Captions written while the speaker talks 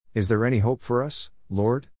Is there any hope for us,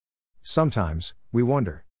 Lord? Sometimes, we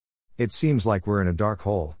wonder. It seems like we're in a dark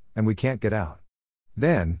hole, and we can't get out.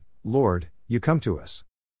 Then, Lord, you come to us.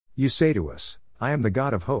 You say to us, I am the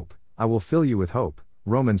God of hope, I will fill you with hope,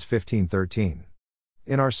 Romans 15:13.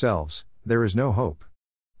 In ourselves, there is no hope.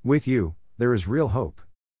 With you, there is real hope.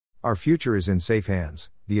 Our future is in safe hands,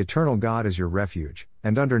 the eternal God is your refuge,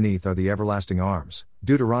 and underneath are the everlasting arms,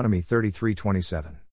 Deuteronomy 33:27.